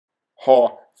Ha,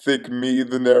 think me,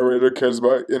 the narrator, cares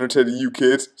about entertaining you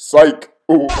kids? Psych!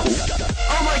 Ooh.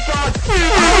 Oh my god!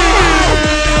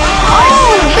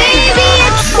 Oh, baby, a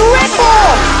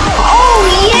triple! Oh,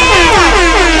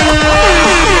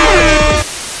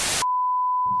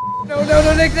 yeah! No,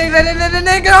 Nick,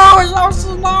 no!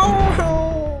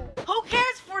 Who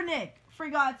cares for Nick, for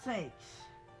God's sakes?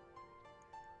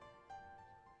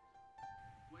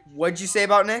 What'd you say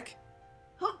about Nick?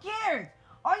 Who cares?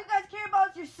 All you guys care about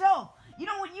is yourself. You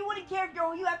know what? You wouldn't care if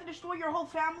you have to destroy your whole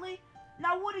family?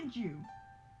 Now wouldn't you?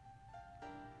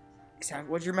 Is that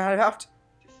what you're mad about?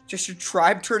 Just your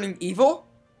tribe turning evil?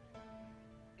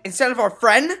 Instead of our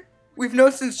friend we've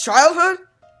known since childhood?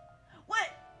 What?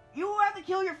 You would rather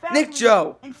kill your family Nick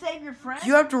Joe, and save your friend?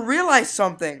 you have to realize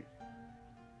something.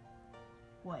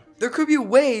 What? There could be a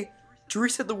way to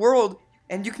reset the world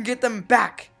and you can get them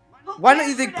back. Who Why don't cares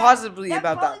you think for that? positively That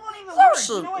about that? probably won't even work.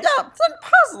 You know what? Yeah, think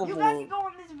positively. You guys can go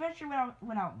on this adventure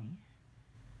without me.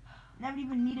 Never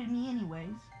even needed me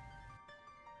anyways.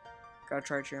 Gotta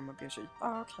try to cheer him up, yes.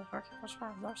 Oh, okay, what's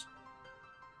wrong, Lars?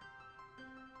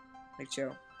 Like,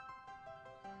 Joe,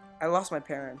 I lost my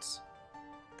parents.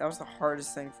 That was the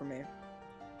hardest thing for me.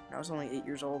 I was only 8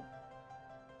 years old.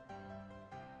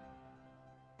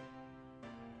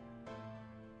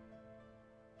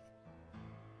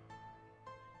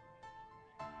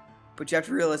 But you have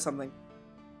to realize something.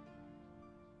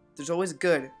 There's always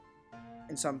good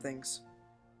in some things.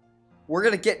 We're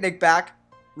gonna get Nick back,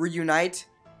 reunite,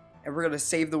 and we're gonna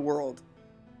save the world.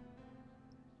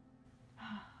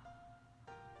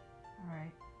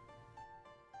 Alright.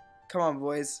 Come on,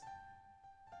 boys.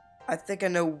 I think I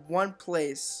know one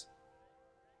place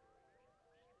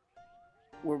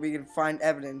where we can find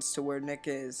evidence to where Nick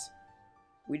is.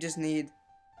 We just need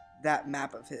that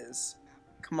map of his.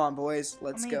 Come on, boys.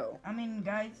 Let's go. I mean,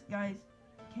 guys, can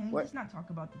we What? just not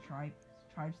talk about the tribe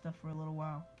stuff for a little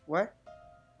while? What?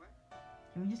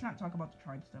 Can we just not talk about the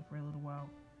tribe stuff for a little while?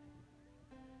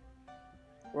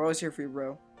 We're always here for you,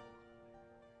 bro.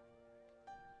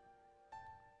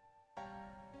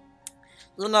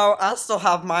 You know, I still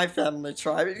have my family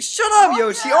tribe. Shut up,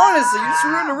 Yoshi. yeah! Honestly, you just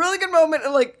ruined a really good moment.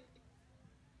 And like,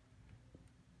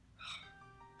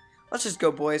 let's just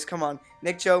go, boys. Come on,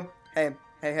 Nick, Joe. Hey.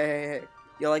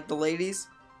 You like the ladies?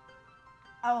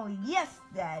 Oh yes,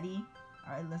 Daddy.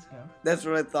 All right, let's go. That's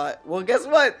what I thought. Well, guess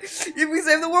what? If we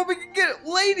save the world, we can get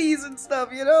ladies and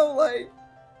stuff. You know, like.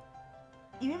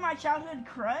 Even my childhood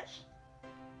crush?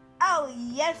 Oh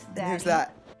yes, Daddy. Who's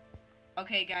that?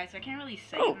 Okay, guys, I can't really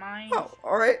say mine. Oh,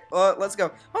 alright. Let's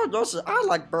go. Oh, Yoshi, I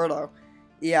like Birdo.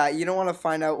 Yeah, you don't want to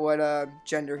find out what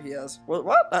gender he is.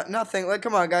 What? Nothing. Like,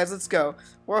 come on, guys, let's go.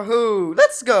 Woohoo!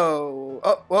 Let's go.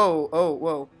 Oh,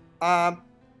 whoa.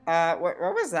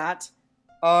 What was that?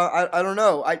 I don't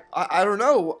know. I don't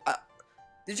know.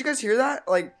 Did you guys hear that?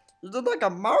 Like, you did like a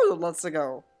Mario. Let's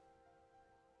go.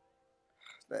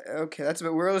 Okay, that's a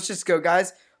bit weird. Let's just go,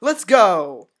 guys. Let's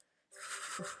go.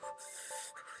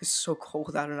 It's so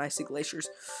cold out in icy glaciers.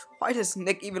 Why does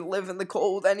Nick even live in the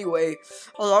cold anyway?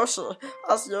 Us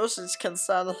Yoshis can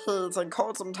stand heat and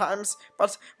cold sometimes,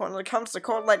 but when it comes to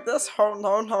cold like this, oh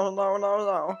no.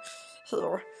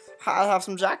 Here, I have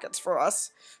some jackets for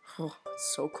us. Oh,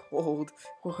 it's so cold.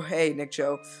 Oh, hey, Nick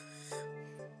Joe.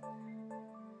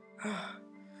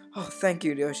 Oh, thank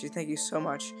you, Yoshi. Thank you so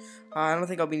much. I don't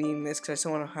think I'll be needing this because I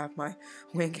still want to have my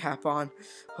wing cap on.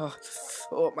 Oh,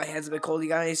 my head's a bit cold. You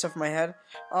got any stuff for my head?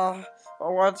 What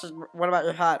about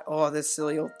your hat? Oh, this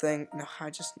silly old thing. No, I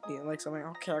just need like something.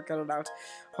 Okay, I'll get it out.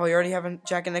 Oh, you already have a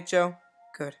jacket, Nick Joe?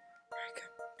 Good. Alright, good.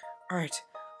 Alright,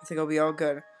 I think I'll be all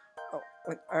good. Oh,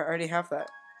 wait, I already have that.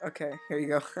 Okay, here you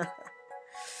go.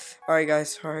 Alright,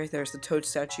 guys. Alright, there's the Toad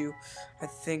statue. I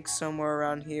think somewhere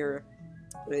around here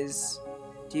is...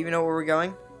 Do you even know where we're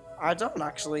going? I don't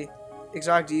actually.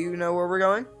 Exotic, do you know where we're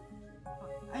going?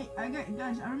 Guys, I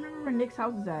remember where Nick's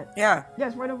house is at. Yeah.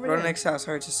 Yes, right over Go there. to Nick's house.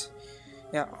 Alright, just...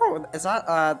 Yeah. Oh, is that,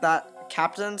 that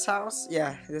captain's house?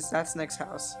 Yeah, that's Nick's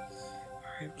house.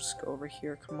 Alright, we'll just go over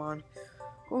here. Come on.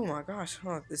 Oh my gosh.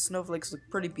 Oh, the snowflakes look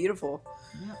pretty beautiful.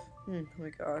 Yep. Oh my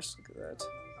gosh, look at that.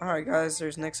 Alright, guys,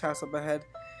 there's Nick's house up ahead.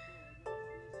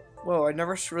 Whoa, I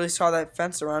never really saw that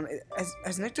fence around.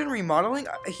 Has Nick done remodeling?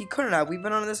 He couldn't have. We've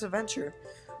been on this adventure.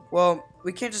 Well,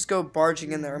 we can't just go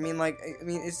barging in there. I mean,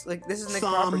 it's like, this is Nick's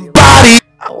property.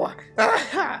 Oh,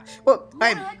 well,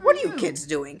 what are you kids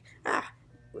doing?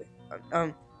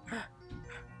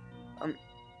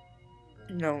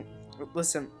 No,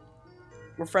 listen.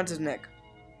 We're friends with Nick.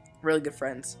 Really good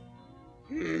friends.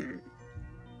 Do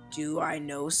I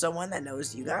know someone that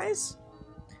knows you guys?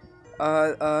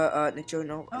 Nick Joe,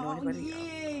 know anybody?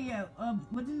 Yeah.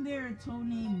 Wasn't there a toad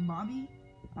named Bobby?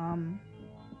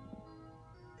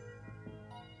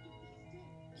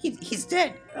 He's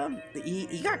dead.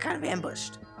 He got kind of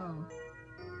ambushed. Oh.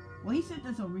 Well, he sent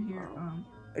us over here.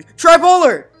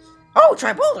 Tripolar! Oh,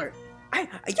 Tripolar!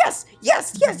 Yes.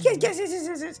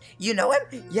 You know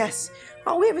him? Yes.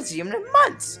 Oh, we haven't seen him in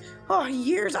months. Oh,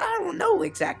 years. I don't know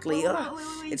exactly. Wait,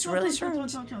 It's talk, really talk,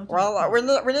 strange. talk. Well,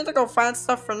 we need to go find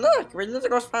stuff for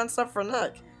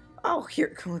Nick. Oh, here,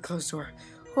 come on, close the door.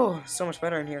 Oh, so much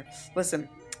better in here. Listen,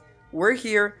 we're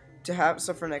here to have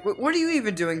stuff for Nick. What are you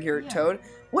even doing here, Toad?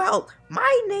 Well,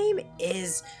 my name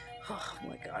is... Oh,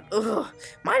 my God. Ugh.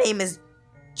 My name is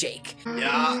Jake.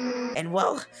 Yeah. And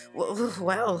well,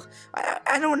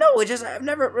 I don't know. I've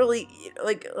never really,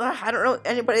 like, I don't know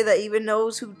anybody that even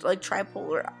knows who, like,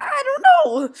 Tripolar. I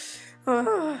don't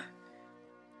know.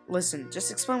 Listen,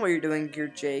 just explain what you're doing here,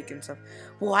 Jake, and stuff.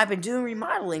 Well, I've been doing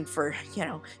remodeling for,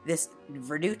 this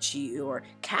Verducci, or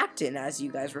Captain, as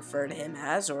you guys refer to him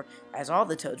as, or as all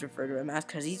the Toads refer to him as,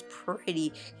 because he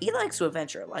likes to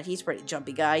adventure a lot. He's a pretty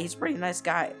jumpy guy. He's a pretty nice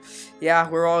guy. Yeah,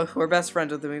 we're best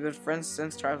friends with him. We've been friends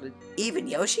since childhood. Even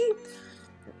Yoshi?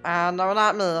 No,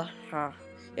 not me. Yeah,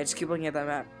 just keep looking at that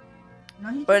map.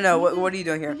 But no, what are you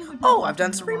doing here? Oh, I've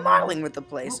done some remodeling with the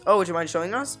place. Oh, would you mind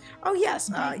showing us? Oh,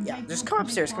 yes. Yeah, just come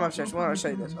upstairs. I want to show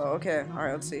you this. Oh, okay. All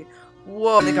right, let's see.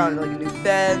 Whoa, they got like a new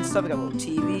bed and stuff. They got a little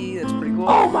TV. That's pretty cool.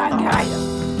 Oh my God.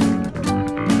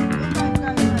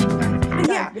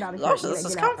 Yeah, this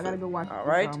is comfy. I gotta go watch. All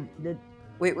right.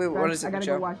 Wait, what is it? I gotta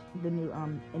go watch the new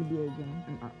NBA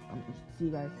game. See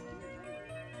you guys.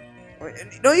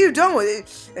 No, you don't.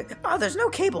 Oh, there's no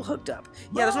cable hooked up.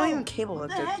 Yeah, there's not even cable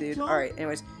hooked up, dude. All right.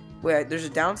 Anyways, wait. There's a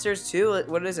downstairs too.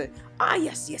 What is it? Ah,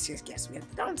 yes. We have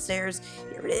the downstairs.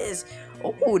 Here it is.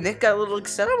 Oh, Nick got a little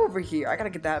setup over here. I gotta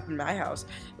get that in my house.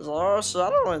 There's a little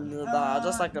setup in there,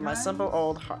 just like my simple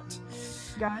old heart.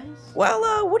 Guys.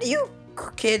 Well, what are you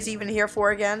kids even here for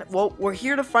again? Well, we're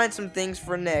here to find some things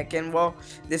for Nick, and well,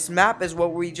 this map is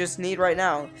what we just need right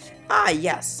now. Ah,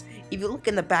 yes. If you look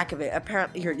in the back of it,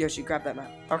 apparently, here, Yoshi, grab that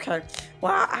map. Okay.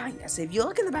 Well, yes. If you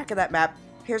look in the back of that map,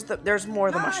 there's more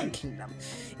of the Mushroom Kingdom.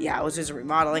 Yeah, I was just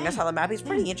remodeling. I saw the map. It's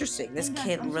pretty interesting. This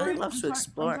kid really loves to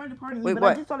explore. Wait,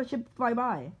 what? I just saw the ship fly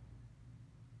by.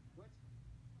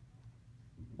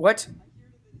 What?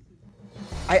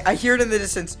 I hear it in the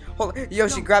distance. Hold on.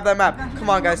 Yoshi, grab that map. Come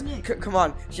on, guys. Come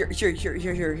on. Here.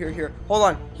 Hold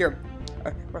on. Here.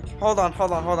 Hold on.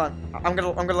 I'm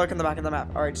gonna look in the back of the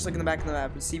map. All right, just look in the back of the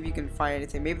map and see if you can find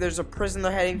anything. Maybe there's a prison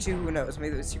they're heading to. Who knows?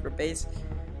 Maybe there's a secret base.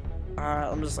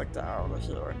 I'm just like down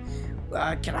here.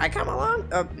 Can I come along?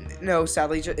 No,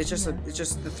 sadly, it's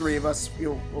just the three of us.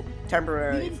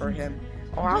 Temporarily for him.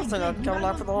 Oh, I was thinking I'd come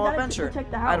along for the whole adventure.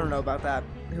 I don't know about that.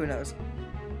 Who knows?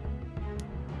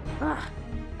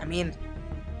 I mean,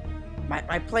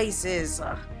 my place is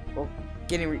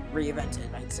getting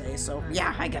reinvented, I'd say. So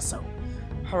yeah, I guess so.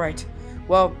 All right.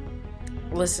 Well,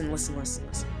 listen. All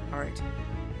right.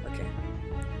 Okay.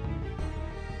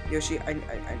 Yoshi, I need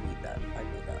that. Like,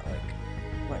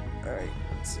 what? All right.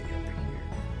 Let's see over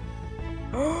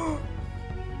here.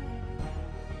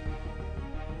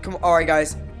 Come on. All right,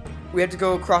 guys. We have to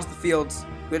go across the fields.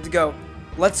 We have to go.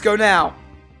 Let's go now.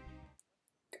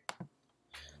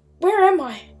 Where am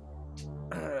I?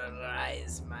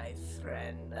 Rise, my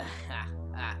friend.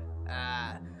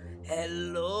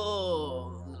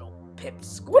 Hello, little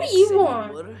pipsqueaks. What do you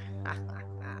want?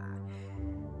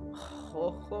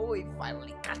 We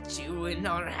finally got you in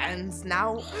our hands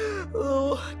now.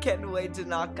 Oh, can't wait to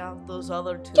knock out those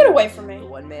other two. Get away from me. The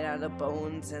one made out of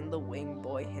bones and the wing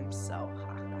boy himself.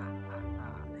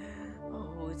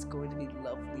 Oh, it's going to be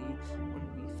lovely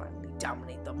when we finally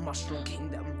dominate the Mushroom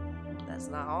Kingdom. That's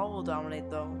not all we'll dominate,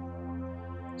 though.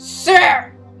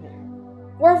 Sir!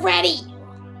 We're ready!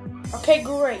 Okay,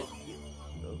 great.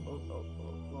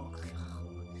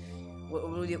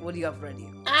 What do you have ready?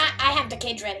 I have the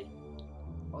cage ready.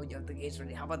 Oh, you have the cage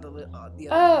ready. How about the other?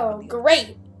 Oh,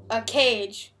 great. A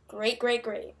cage. Great.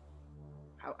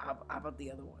 How about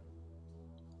the other one?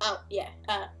 Oh, yeah.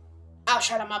 I'll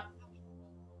shut him up.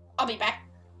 I'll be back.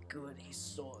 Good, he's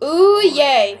so... Ooh,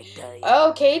 yay.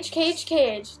 Oh, cage.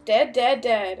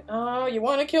 Dead. Oh, you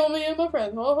want to kill me and my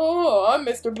friends? Oh, I'm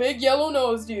Mr. Big Yellow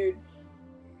Nose, dude.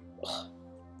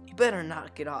 You better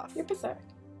knock it off. You're pathetic.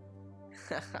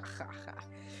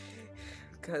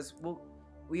 Because, well,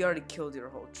 we already killed your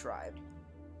whole tribe.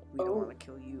 We don't want to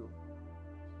kill you.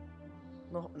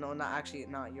 No, not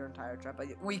your entire tribe, but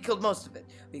we killed most of it.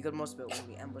 We killed most of it when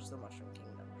we ambushed the Mushroom Kingdom.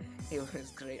 It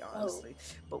was great, honestly.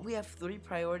 But we have 3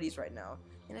 priorities right now,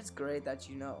 and it's great that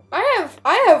you know. I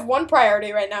have one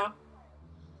priority right now.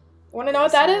 Want to know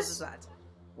what that is?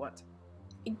 What?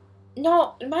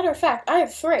 No, matter of fact, I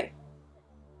have 3.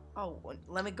 Oh, well,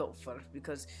 let me go first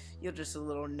because you're just a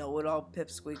little know-it-all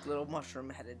pipsqueak, little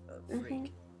mushroom-headed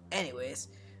freak. Anyways,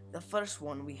 the first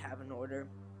one we have in order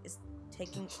is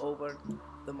taking over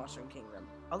the Mushroom Kingdom.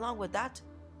 Along with that,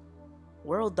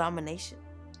 world domination.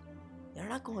 You're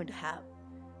not going to have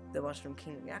the Mushroom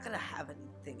Kingdom. You're not going to have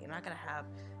anything. You're not going to have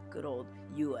good old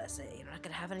USA. You're not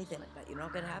going to have anything like that. You're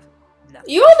not going to have nothing.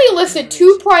 You only listed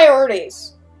 2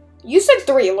 priorities. You said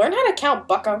 3. Learn how to count,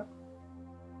 bucko.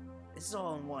 This is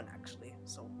all in one, actually.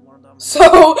 So, world domination.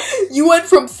 So, you went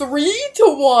from 3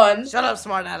 to 1. Shut up,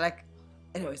 smart aleck.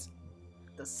 Anyways,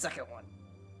 the second one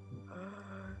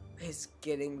is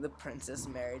getting the princess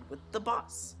married with the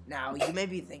boss. Now, you may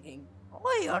be thinking,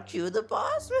 why aren't you the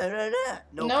boss?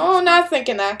 No, not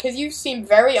thinking that, because you seem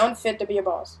very unfit to be a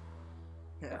boss.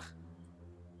 Yeah.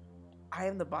 I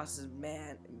am the boss's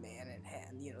man in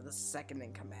hand. You know, the second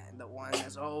in command. The one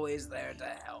that's always there to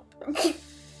help.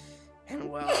 And,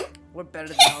 well, we're better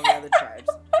than all the other tribes.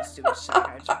 Just do a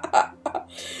job.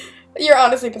 You're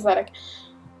honestly pathetic.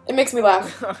 It makes me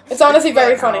laugh. It's honestly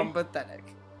very funny. I'm pathetic.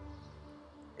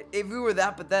 If we were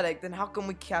that pathetic, then how come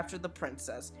we captured the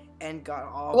princess and got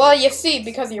all? Well, you see,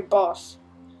 because of your boss.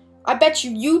 I bet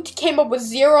you came up with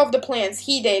 0 of the plans.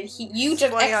 He did. You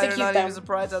just execute I'm not them. even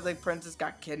surprised how the princess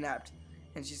got kidnapped,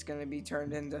 and she's gonna be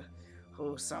turned into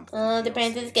something. The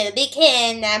princess is gonna be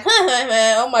kidnapped.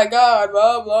 Oh my god.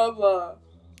 Blah blah blah.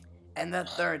 And the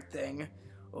third thing.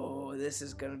 Oh, this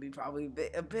is gonna be probably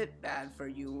a bit bad for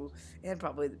you, and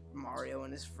probably Mario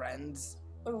and his friends.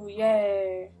 Oh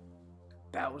yay.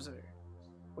 Bowser.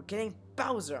 We're getting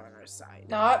Bowser on our side.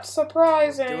 Not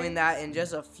surprising. We're doing that in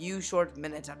just a few short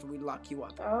minutes after we lock you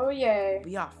up. Oh yay. We'll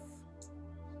be off.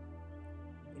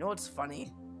 You know what's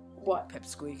funny? What?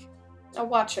 Pipsqueak. I'll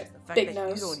watch it. The fact Big that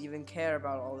nose. you don't even care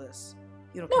about all this.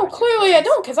 You don't No, care about your clearly I friends.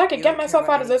 don't, because I could You get don't care myself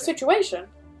about out of this anything. situation.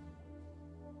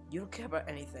 You don't care about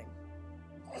anything.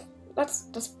 That's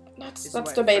This is why your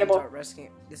friends debatable. aren't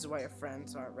rescuing. This is why your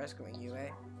friends aren't rescuing you,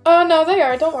 eh? Oh no, they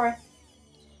are. Don't worry.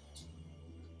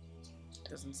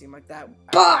 Doesn't seem like that.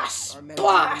 Boss! Our men beat 'em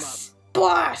up.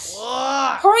 Boss!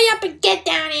 Ugh. Hurry up and get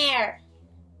down here!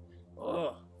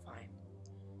 Ugh, fine.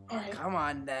 Alright. Come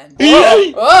on then.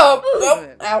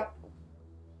 Oh! Ow.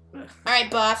 Alright,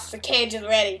 boss. The cage is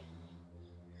ready.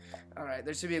 Alright,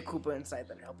 there should be a Koopa inside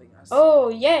that helping us. Oh,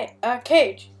 yay.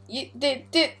 Cage. You did.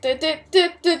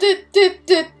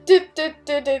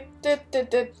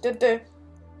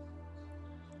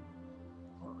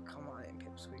 Oh, come on in,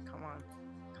 Pipsqueak. Come on.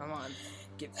 Come on.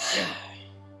 Get.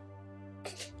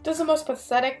 This is the most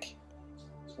pathetic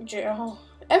jail.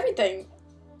 Everything.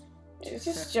 This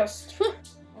is just. Oh.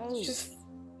 Just.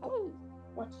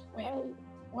 What? Wait.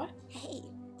 What? Hey,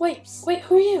 Wait,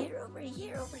 who are you? over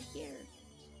here.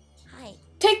 Hi.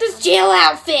 Take this jail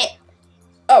outfit!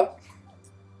 Oh,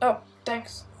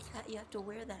 thanks. You have to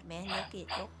wear that, man.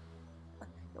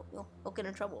 You'll get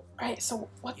in trouble. Alright, so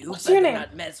what's You your better name?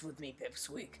 not mess with me,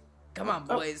 Pipsqueak. Come on,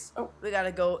 Oh, boys. oh. We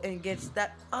gotta go and get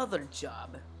that other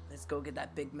job. Let's go get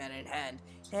that big man in hand,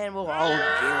 and we'll all get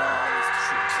all these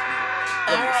troops.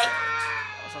 Alright.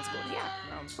 Sounds good. Yeah.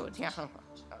 Sounds good. Yeah.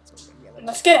 Let's go together.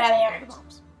 Let's get out of here. The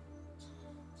bombs.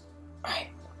 Alright.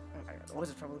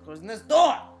 What's the trouble with closing this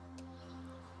door?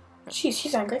 Jeez,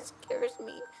 he's angry. Scares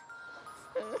me.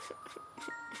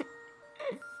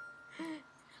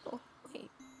 Oh, wait.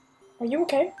 Are you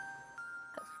okay?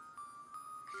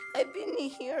 I've been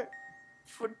here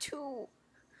for 2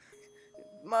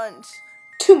 months.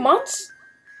 2 months?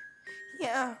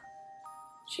 Yeah,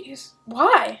 Jeez.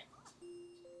 Why?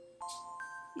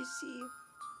 you see.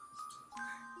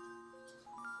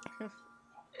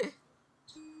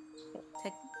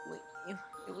 Wait,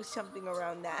 it was something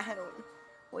around that. I don't.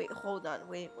 Wait, hold on.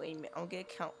 Wait a minute. I'm gonna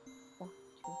count. 1, 2.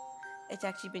 It's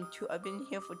actually been 2. I've been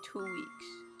here for 2 weeks.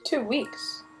 2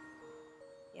 weeks.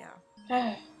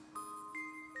 Yeah.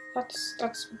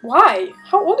 That's why?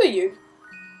 How old are you?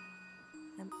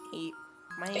 I'm 8.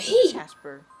 My name 8? is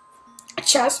Jasper.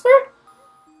 Jasper?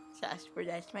 Jasper,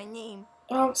 that's my name.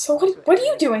 So what are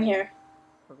you doing here?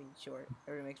 For being short.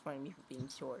 Everyone makes fun of me for being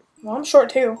short. Well, I'm short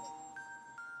too.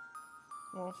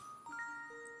 Well,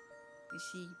 you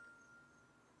see,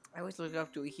 I always look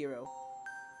up to a hero.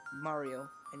 Mario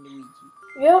and Luigi.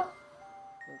 Yep.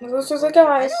 Those are the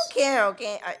guys. I don't care,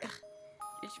 okay?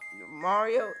 It's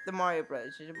Mario, the Mario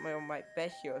Brothers. These are my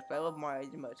best heroes, but I love Mario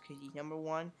the most because he's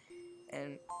 #1,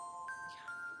 and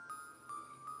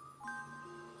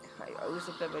I always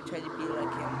looked up and tried to be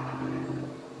like him.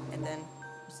 And then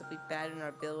something bad in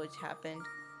our village happened.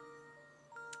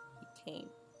 He came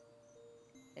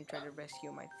and tried to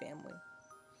rescue my family,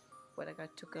 but I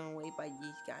got taken away by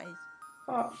these guys.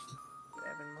 Oh. I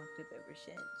haven't looked up ever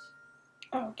since.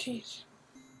 Oh, jeez.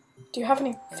 Do you have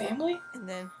any family? And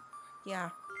then, yeah,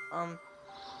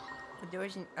 there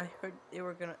was I heard they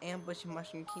were gonna ambush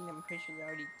Mushroom Kingdom. I'm pretty sure they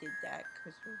already did that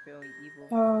because they're really evil.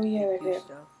 Oh, yeah, they do did.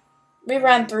 stuff. We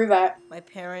ran through that. My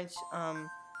parents,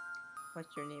 what's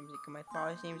their names? Like, my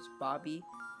father's name is Bobby,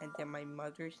 and then my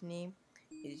mother's name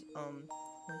is,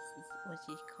 what's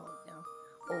he called now?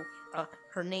 Oh,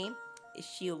 her name is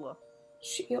Sheila.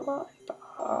 Sheila?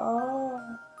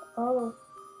 Oh.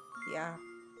 Yeah.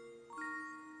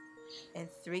 And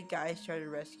 3 guys tried to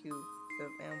rescue the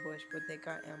ambush, but they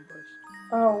got ambushed.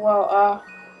 Oh,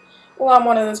 well, I'm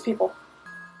one of those people.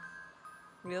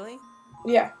 Really?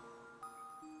 Yeah.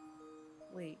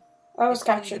 Wait. I was The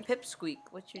captured. Pipsqueak.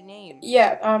 What's your name?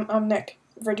 Yeah, I'm Nick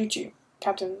Verducci,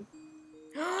 Captain.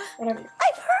 Whatever.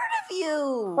 I've heard of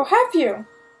you! Oh, have you?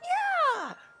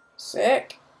 Yeah!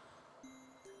 Sick. Oh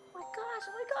my gosh!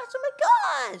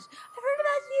 I've heard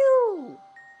about you!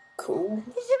 Cool.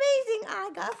 It's amazing!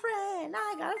 I got a friend!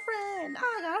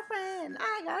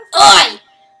 Oi!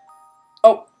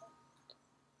 Oh.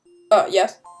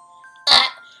 Yes?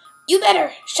 You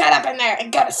better shut up in there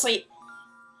and go to sleep.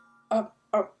 I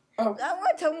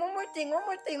want to tell one more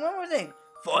thing.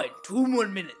 Fine, 2 more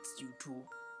minutes, you two.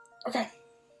 Okay.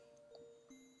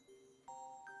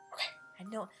 I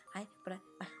know, okay.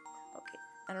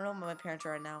 I don't know what my parents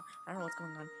are right now. I don't know what's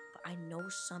going on, but I know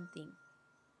something.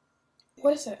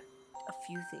 What is it? A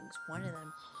few things. One of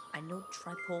them, I know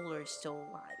Tripolar is still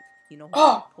alive. You know who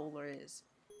Oh. Tripolar is.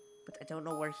 But I don't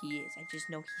know where he is. I just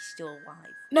know he's still alive.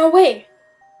 No way.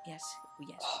 Yes.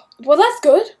 Well, that's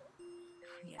good.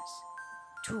 Yes.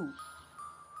 2,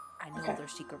 I know Okay. their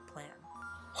secret plan.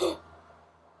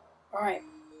 Alright.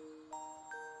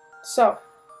 So,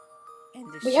 And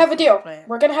their we have a secret deal. plan-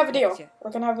 We're gonna have a deal. Yes, yeah.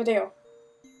 We're gonna have a deal.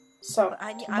 So, But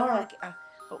I tomorrow. want to get,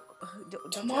 don't you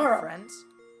Tomorrow. have friends?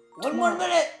 One more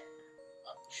minute!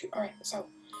 Shoot, alright, so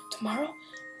tomorrow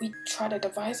we try to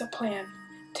devise a plan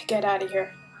to get out of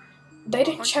here. They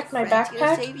didn't Aren't check your my friends gonna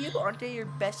backpack. Save you? Aren't they your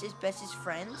bestest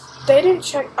friends? They didn't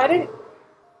check.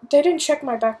 They didn't check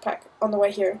my backpack on the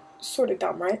way here. Sort of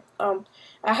dumb, right?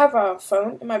 I have a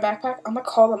phone in my backpack. I'm gonna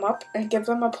call them up and give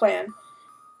them a plan.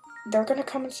 They're gonna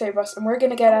come and save us, and we're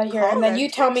gonna get out of here. Call And then them, you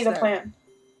tell me text the them. plan.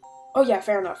 Oh yeah,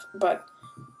 fair enough.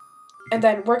 And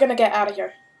then we're gonna get out of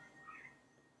here.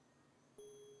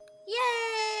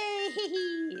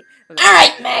 Yay! All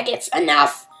right, maggots,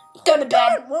 enough. Go to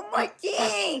bed. One more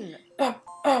thing. Good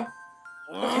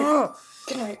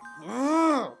night.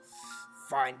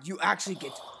 Fine, you actually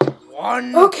get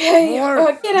 1 Okay,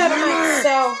 more get out of my minute.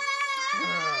 cell.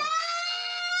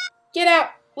 Get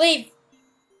out. Leave.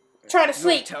 Trying to You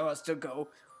sleep. tell us to go.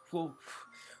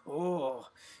 Oh,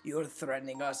 you're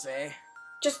threatening us, eh?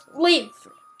 Just leave.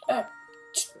 What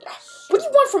do you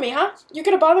want from me, huh? You're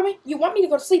gonna bother me? You want me to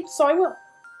go to sleep, so I will.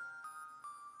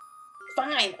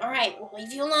 Fine. All right. We'll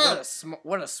leave you alone.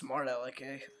 What a smart aleck,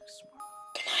 eh?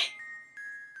 Good night.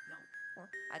 Well,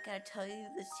 I gotta tell you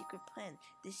the secret plan.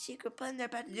 The secret plan they're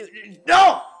about to do.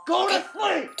 No! Go to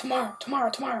sleep! Tomorrow.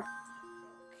 Alright.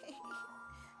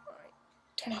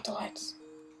 Turn out the lights.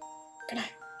 Good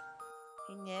night.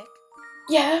 Hey, Nick.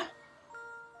 Yeah.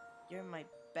 You're my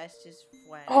bestest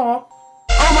friend. Aw.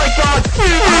 Oh my god!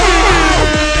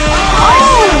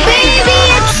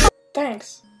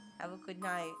 Thanks. Have a good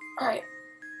night. All right.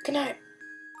 Good night.